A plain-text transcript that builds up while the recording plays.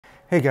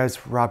Hey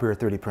guys, Rob here at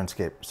 3D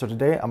Printscape. So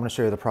today I'm going to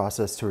show you the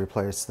process to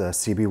replace the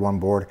CB1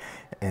 board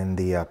in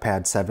the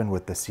Pad 7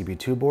 with the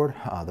CB2 board.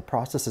 The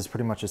process is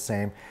pretty much the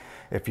same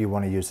if you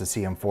want to use the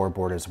CM4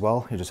 board as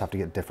well. You just have to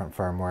get different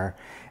firmware,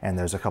 and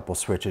there's a couple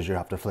switches you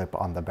have to flip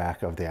on the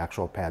back of the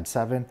actual Pad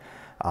 7.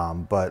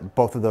 But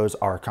both of those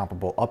are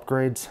comparable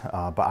upgrades,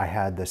 but I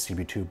had the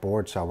CB2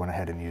 board, so I went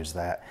ahead and used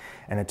that.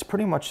 And it's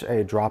pretty much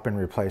a drop-in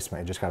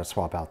replacement. You just got to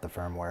swap out the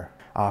firmware.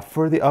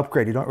 For the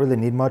upgrade, you don't really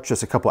need much,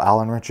 just a couple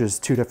Allen wrenches,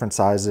 two different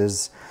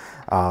sizes,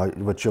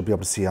 which you'll be able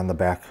to see on the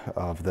back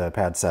of the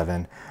Pad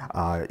 7.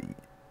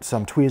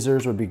 Some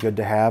tweezers would be good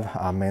to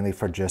have, mainly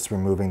for just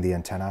removing the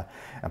antenna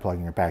and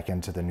plugging it back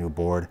into the new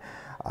board.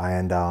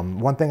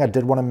 And one thing I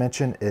did want to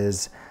mention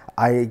is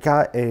I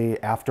got a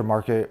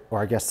aftermarket, or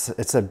I guess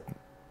it's a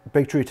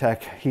Big Tree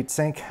Tech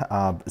heatsink,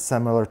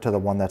 similar to the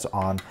one that's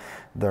on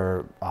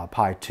their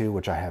Pi 2,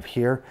 which I have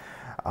here.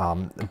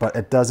 But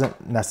it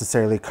doesn't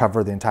necessarily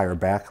cover the entire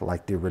back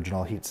like the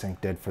original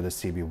heatsink did for the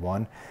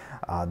CB1.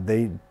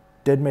 They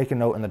did make a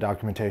note in the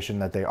documentation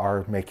that they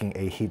are making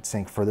a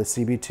heatsink for the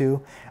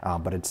CB2,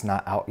 but it's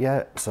not out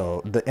yet.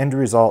 So the end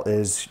result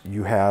is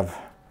you have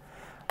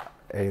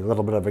a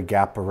little bit of a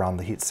gap around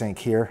the heatsink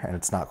here, and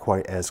it's not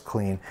quite as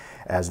clean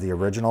as the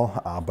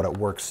original, but it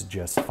works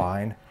just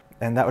fine.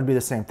 And that would be the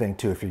same thing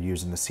too if you're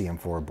using the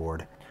CM4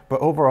 board.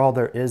 But overall,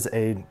 there is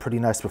a pretty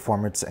nice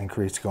performance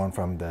increase going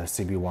from the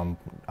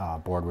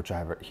CB1 board, which I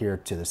have here,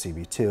 to the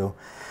CB2.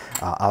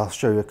 I'll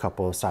show you a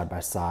couple of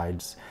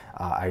side-by-sides.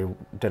 I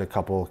did a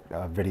couple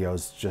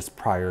videos just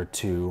prior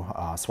to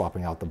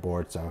swapping out the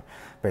board. So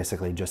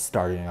basically just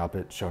starting up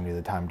it, showing you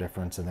the time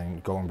difference, and then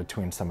going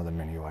between some of the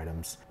menu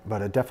items.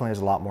 But it definitely is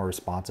a lot more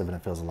responsive, and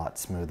it feels a lot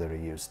smoother to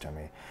use to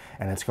me.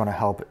 And it's going to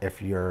help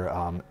if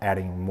you're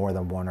adding more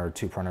than one or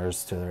two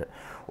printers to it,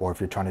 or if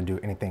you're trying to do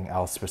anything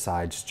else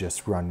besides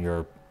just run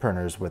your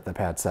printers with the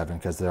Pad 7,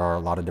 because there are a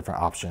lot of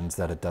different options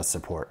that it does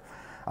support,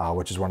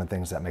 which is one of the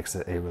things that makes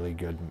it a really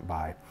good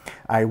buy.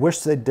 I wish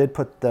they did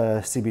put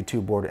the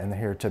CB2 board in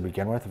here to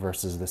begin with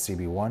versus the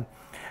CB1.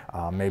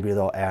 Maybe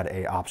they'll add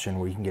a option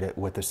where you can get it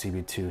with the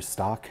CB2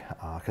 stock,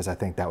 because I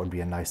think that would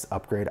be a nice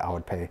upgrade. I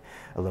would pay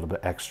a little bit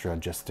extra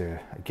just to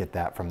get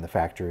that from the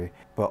factory.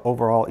 But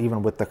overall,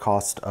 even with the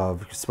cost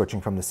of switching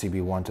from the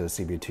CB1 to the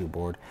CB2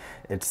 board,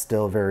 it's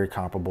still very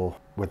comparable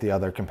with the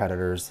other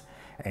competitors,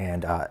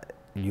 and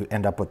you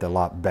end up with a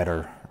lot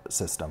better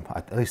system,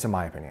 at least in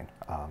my opinion.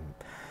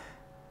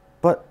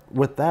 But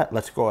with that,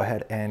 let's go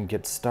ahead and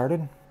get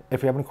started.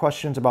 If you have any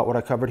questions about what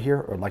I covered here,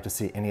 or would like to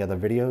see any other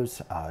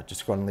videos,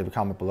 just go ahead and leave a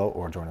comment below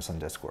or join us on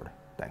Discord.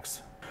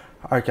 Thanks.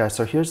 All right, guys,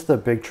 so here's the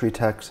Big Tree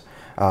Tech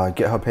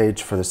GitHub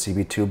page for the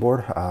CB2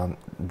 board.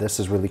 This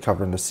is really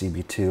covering the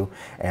CB2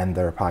 and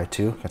their Pi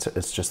 2.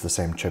 It's just the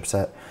same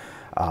chipset.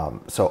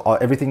 So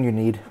everything you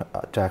need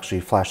to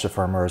actually flash the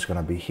firmware is going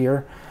to be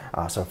here.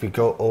 So if you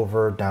go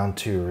over down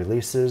to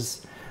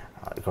releases,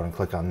 go and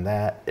click on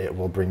that. It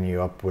will bring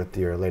you up with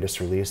your latest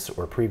release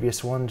or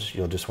previous ones.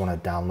 You'll just want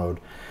to download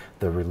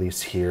the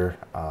release here.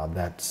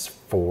 That's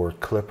for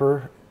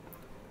Clipper,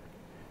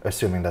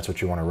 assuming that's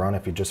what you want to run.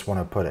 If you just want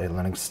to put a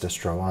Linux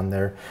distro on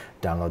there,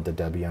 download the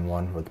Debian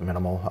one with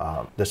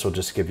minimal. This will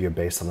just give you a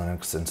base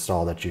Linux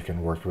install that you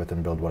can work with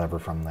and build whatever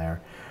from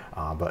there.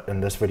 But in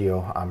this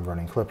video, I'm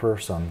running Clipper,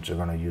 so I'm just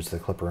going to use the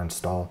Clipper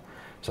install.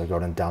 So go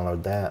ahead and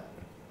download that.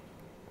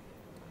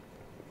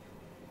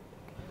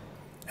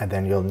 And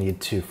then you'll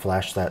need to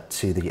flash that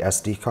to the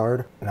SD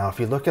card. Now, if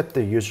you look at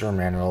the user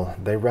manual,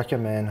 they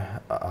recommend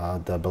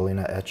the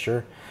Balena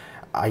etcher.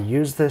 I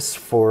used this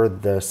for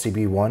the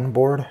CB1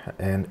 board,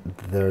 and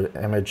the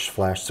image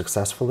flashed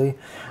successfully.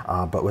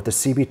 But with the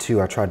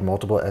CB2, I tried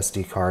multiple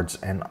SD cards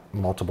and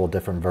multiple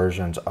different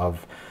versions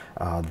of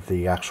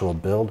the actual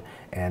build,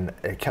 and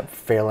it kept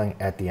failing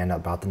at the end,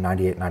 about the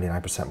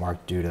 98-99%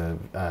 mark, due to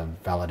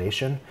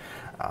validation.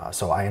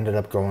 So I ended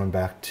up going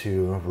back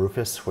to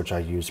Rufus, which I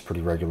use pretty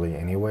regularly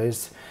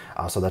anyways.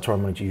 So that's what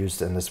I'm going to use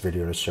in this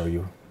video to show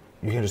you.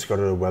 You can just go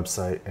to the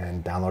website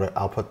and download it.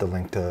 I'll put the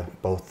link to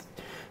both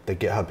the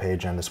GitHub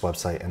page and this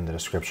website in the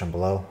description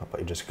below.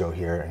 But you just go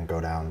here and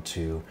go down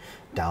to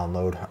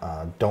download.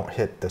 Don't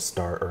hit the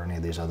start or any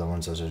of these other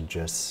ones. Those are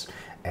just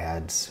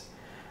ads.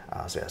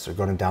 So yeah, so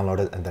go ahead and download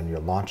it, and then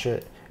you'll launch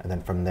it. And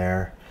then from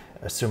there,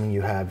 assuming you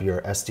have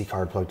your SD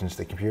card plugged into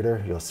the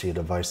computer, you'll see a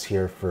device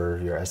here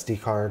for your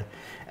SD card,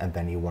 and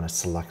then you want to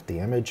select the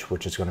image,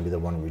 which is going to be the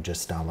one we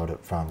just downloaded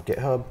from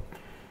GitHub.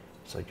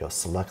 So you'll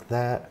select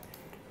that,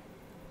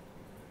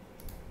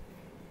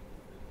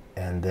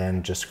 and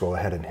then just go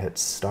ahead and hit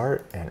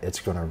start, and it's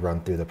going to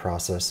run through the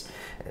process.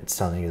 It's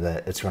telling you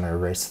that it's going to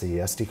erase the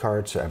SD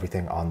card, so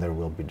everything on there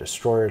will be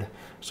destroyed.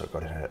 So go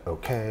ahead and hit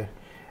OK,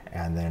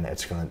 and then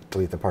it's going to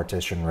delete the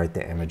partition, write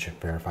the image,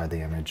 verify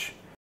the image.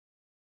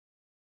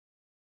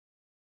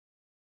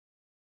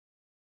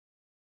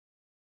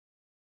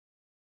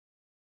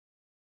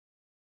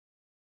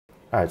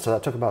 All right, so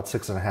that took about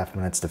 6.5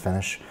 minutes to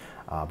finish.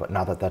 But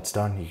now that that's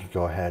done, you can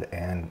go ahead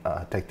and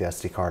take the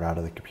SD card out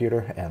of the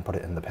computer and put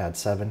it in the Pad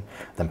 7,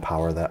 then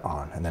power that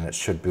on. And then it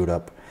should boot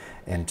up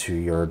into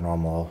your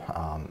normal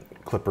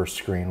clipper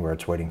screen where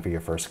it's waiting for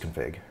your first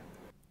config.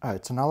 All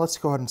right, so now let's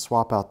go ahead and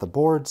swap out the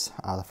boards.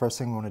 The first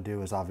thing we want to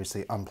do is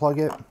obviously unplug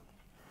it.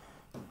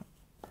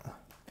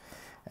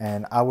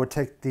 And I would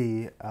take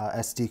the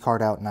SD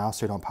card out now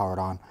so you don't power it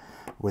on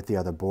with the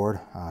other board.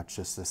 It's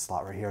just this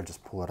slot right here,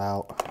 just pull it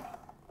out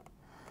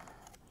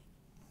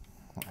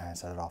and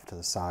set it off to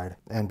the side.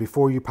 And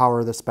before you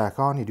power this back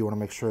on, you do want to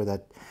make sure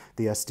that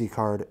the SD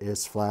card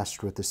is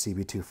flashed with the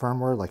CB2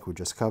 firmware like we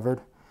just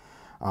covered.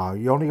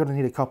 You're only going to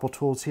need a couple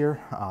tools here,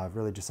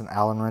 really just an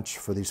Allen wrench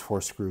for these 4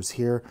 screws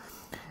here.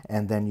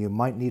 And then you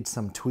might need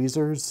some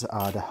tweezers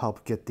to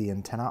help get the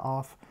antenna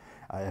off.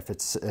 If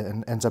it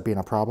ends up being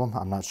a problem,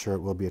 I'm not sure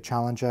it will be a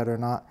challenge yet or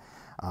not.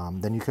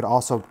 Then you could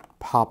also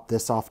pop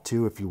this off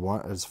too if you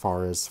want, as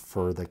far as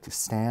for the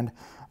stand,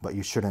 but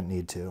you shouldn't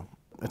need to.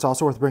 It's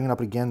also worth bringing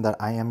up again that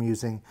I am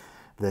using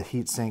the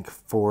heatsink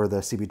for the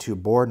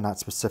CB2 board, not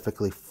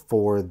specifically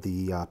for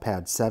the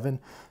Pad 7,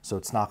 so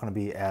it's not going to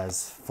be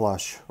as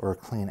flush or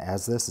clean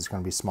as this. It's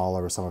going to be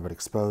smaller with some of it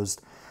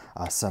exposed,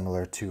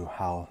 similar to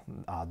how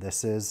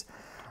this is.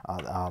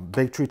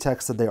 Big Tree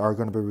Tech said they are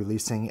going to be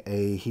releasing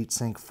a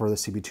heatsink for the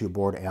CB2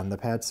 board and the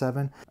Pad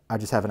 7. I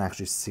just haven't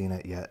actually seen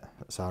it yet,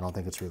 so I don't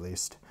think it's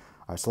released.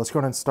 All right, so let's go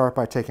ahead and start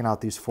by taking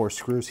out these 4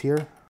 screws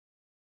here.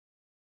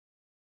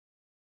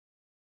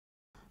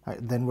 All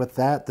right, then with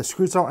that, the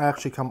screws don't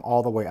actually come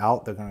all the way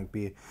out. They're going to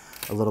be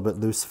a little bit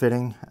loose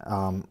fitting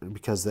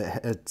because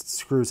it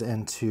screws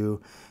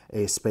into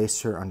a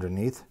spacer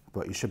underneath,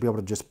 but you should be able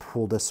to just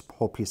pull this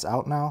whole piece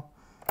out now.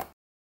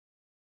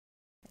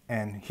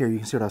 And here you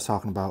can see what I was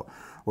talking about,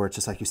 where it's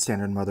just like your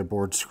standard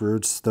motherboard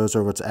screws. Those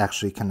are what's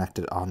actually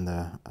connected on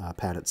the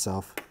pad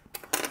itself.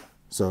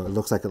 So it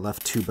looks like it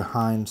left 2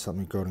 behind, so let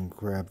me go ahead and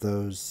grab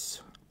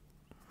those.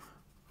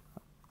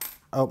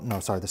 Oh, no,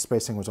 sorry, the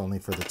spacing was only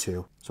for the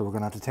 2. So we're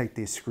gonna have to take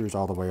these screws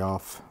all the way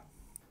off.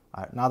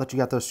 All right, now that you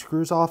got those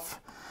screws off,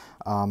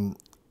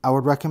 I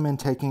would recommend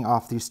taking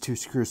off these 2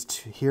 screws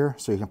here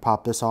so you can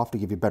pop this off to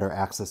give you better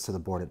access to the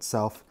board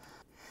itself.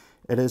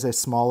 It is a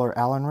smaller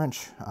Allen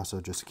wrench,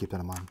 so just keep that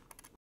in mind.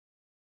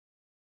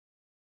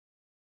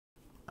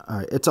 All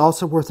right, it's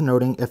also worth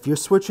noting, if you're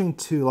switching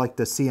to like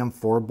the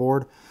CM4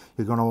 board,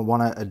 you're going to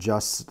want to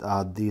adjust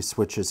these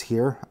switches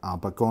here,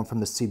 but going from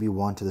the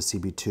CB1 to the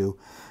CB2,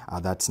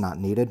 that's not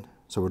needed.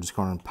 So we're just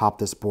going to pop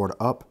this board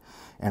up,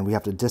 and we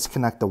have to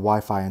disconnect the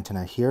Wi-Fi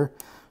antenna here.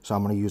 So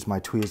I'm going to use my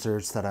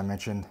tweezers that I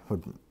mentioned,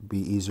 would be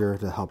easier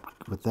to help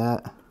with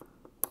that.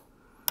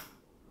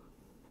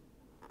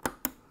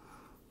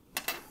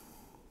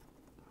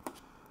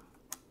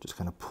 Just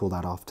going to pull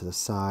that off to the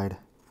side,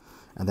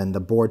 and then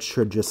the board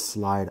should just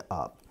slide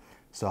up.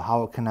 So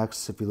how it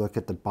connects, if you look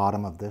at the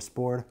bottom of this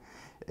board,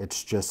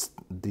 it's just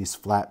these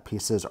flat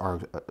pieces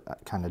are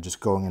kind of just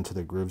going into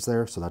the grooves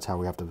there, so that's how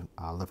we have to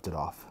lift it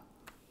off.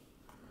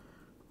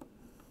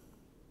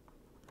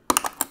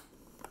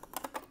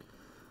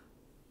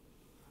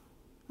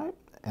 All right.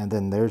 And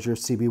then there's your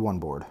CB1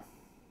 board.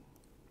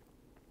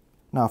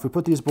 Now, if we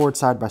put these boards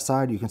side by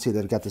side, you can see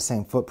that it got the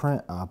same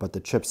footprint, but the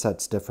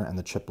chipset's different and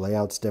the chip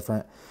layout's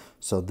different.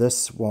 So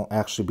this won't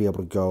actually be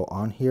able to go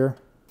on here.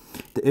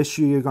 The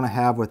issue you're going to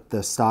have with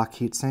the stock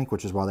heatsink,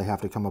 which is why they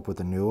have to come up with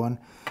a new one,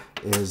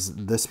 is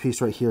this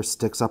piece right here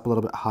sticks up a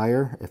little bit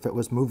higher. If it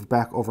was moved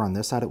back over on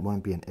this side, it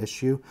wouldn't be an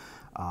issue,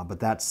 but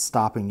that's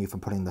stopping you from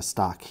putting the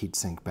stock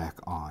heatsink back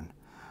on.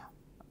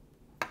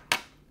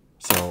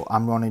 So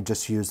I'm going to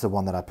just use the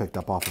one that I picked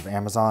up off of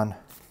Amazon,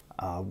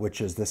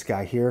 which is this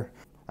guy here.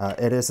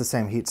 It is the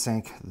same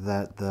heatsink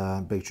that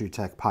the Big Tree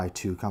Tech Pi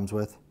 2 comes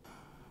with.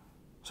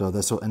 So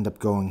this will end up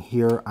going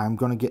here. I'm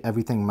going to get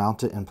everything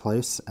mounted in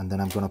place, and then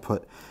I'm going to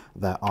put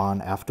that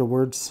on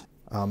afterwards.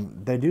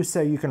 They do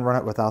say you can run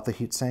it without the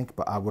heatsink,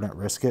 but I wouldn't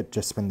risk it.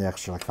 Just spend the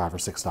extra like $5 or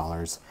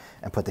 $6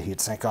 and put the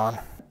heatsink on.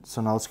 So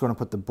now let's go and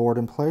put the board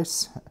in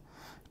place.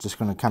 Just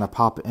going to kind of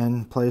pop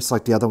in place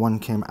like the other one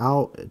came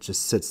out. It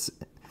just sits,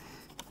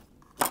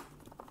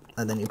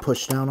 and then you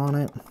push down on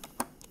it.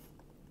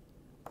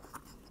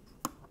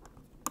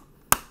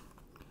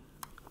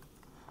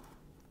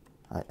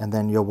 And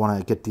then you'll want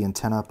to get the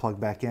antenna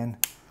plugged back in.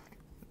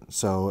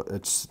 So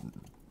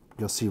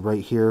you'll see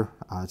right here,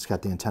 it's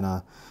got the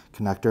antenna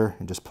connector,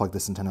 and just plug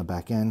this antenna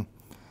back in.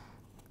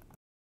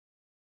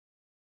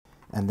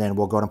 And then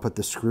we'll go ahead and put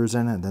the screws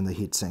in and then the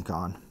heatsink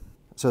on.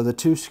 So the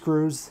 2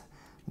 screws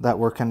that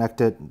were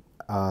connected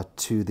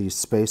to these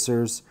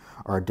spacers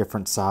are a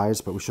different size,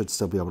 but we should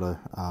still be able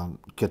to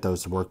get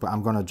those to work. But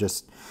I'm going to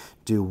just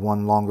do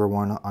one longer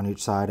one on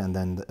each side and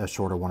then a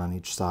shorter one on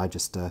each side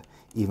just to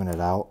even it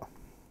out.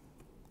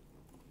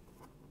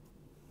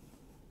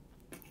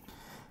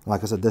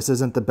 Like I said, this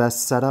isn't the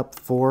best setup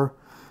for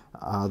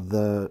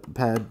the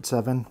Pad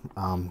 7,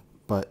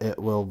 but it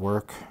will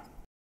work.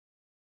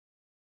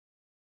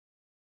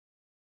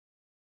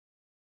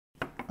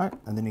 All right,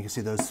 and then you can see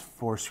those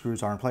 4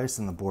 screws are in place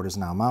and the board is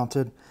now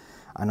mounted.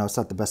 I know it's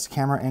not the best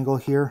camera angle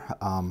here,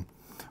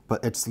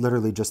 but it's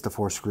literally just the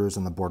 4 screws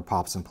and the board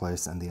pops in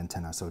place and the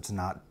antenna, so it's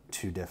not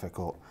too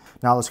difficult.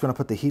 Now let's go to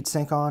put the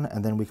heatsink on,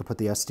 and then we can put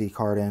the SD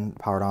card in,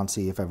 power it on,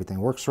 see if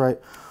everything works right.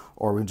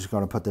 or we're just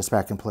going to put this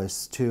back in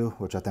place too,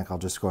 which I think I'll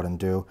just go ahead and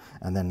do,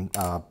 and then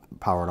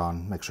power it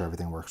on, make sure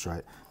everything works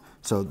right.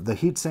 So the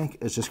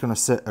heatsink is just going to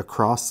sit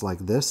across like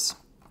this,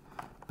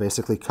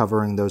 basically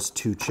covering those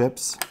two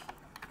chips.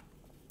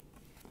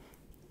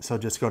 So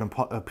just go ahead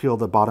and peel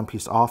the bottom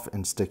piece off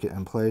and stick it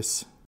in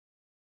place.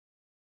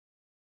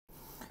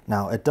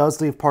 Now it does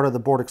leave part of the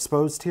board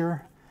exposed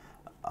here,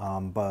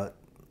 but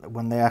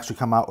when they actually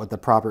come out with the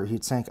proper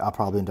heatsink, I'll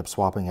probably end up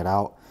swapping it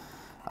out,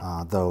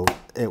 though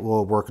it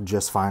will work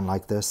just fine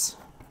like this.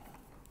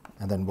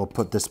 And then we'll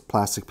put this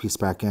plastic piece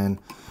back in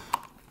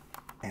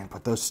and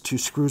put those two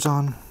screws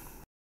on.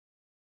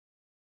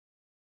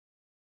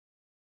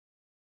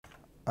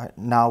 All right,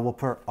 now we'll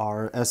put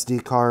our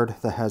SD card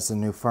that has the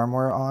new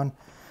firmware on,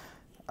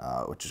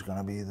 which is going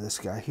to be this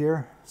guy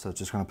here. So it's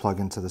just going to plug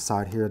into the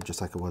side here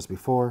just like it was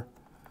before.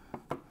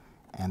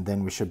 And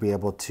then we should be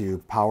able to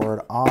power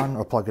it on,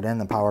 or plug it in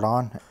and power it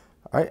on.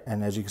 All right,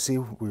 and as you can see,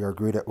 we are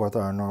greeted with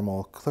our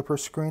normal clipper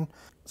screen.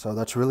 So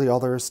that's really all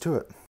there is to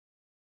it.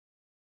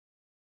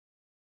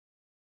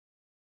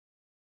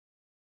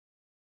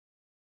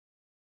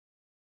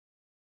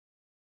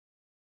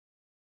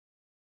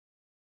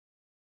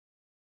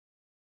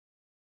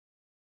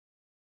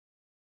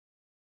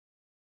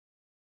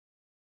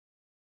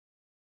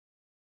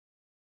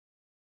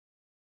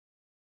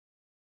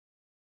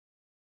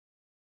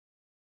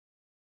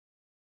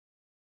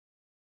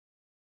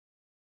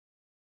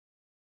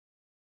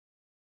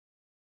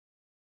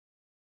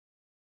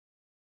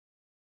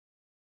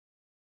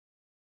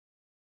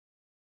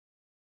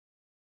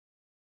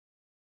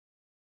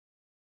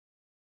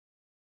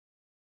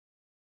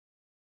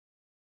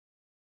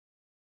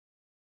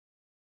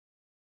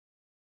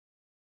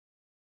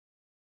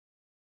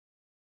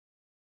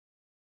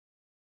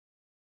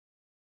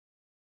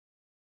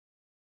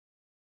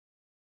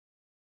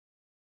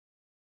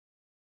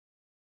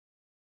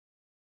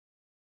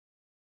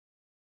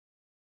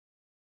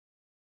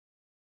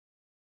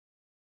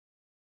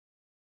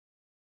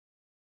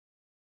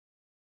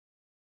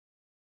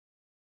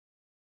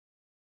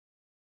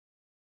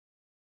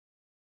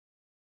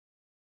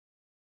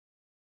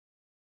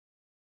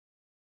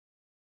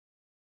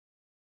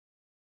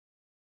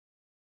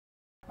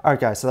 All right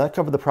guys, so that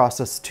covered the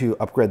process to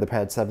upgrade the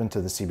Pad 7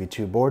 to the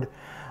CB2 board.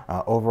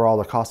 Overall,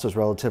 the cost is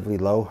relatively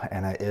low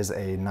and it is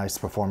a nice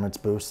performance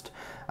boost.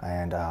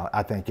 And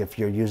I think if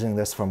you're using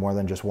this for more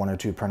than just one or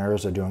two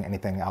printers or doing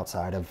anything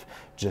outside of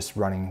just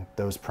running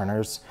those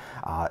printers,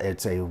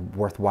 it's a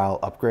worthwhile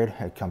upgrade.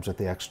 It comes with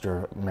the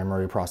extra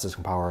memory,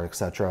 processing power,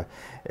 etc.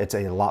 It's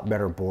a lot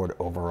better board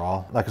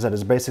overall. Like I said,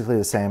 it's basically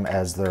the same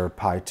as their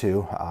Pi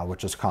 2,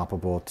 which is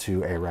comparable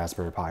to a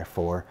Raspberry Pi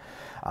 4.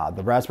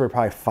 The Raspberry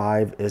Pi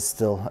 5 is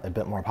still a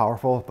bit more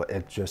powerful, but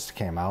it just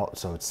came out,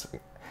 so it's,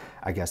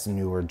 I guess,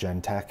 newer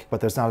gen tech.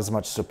 But there's not as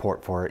much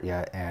support for it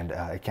yet, and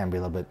it can be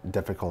a little bit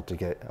difficult to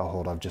get a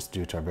hold of just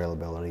due to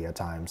availability at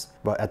times.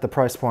 But at the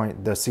price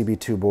point, the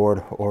CB2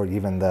 board, or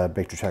even the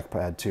BTT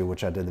Pad 2,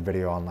 which I did the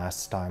video on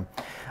last time,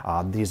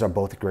 these are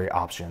both great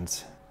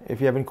options. If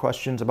you have any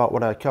questions about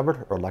what I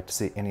covered or would like to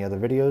see any other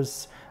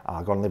videos,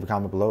 go and leave a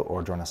comment below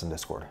or join us in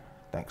Discord.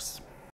 Thanks.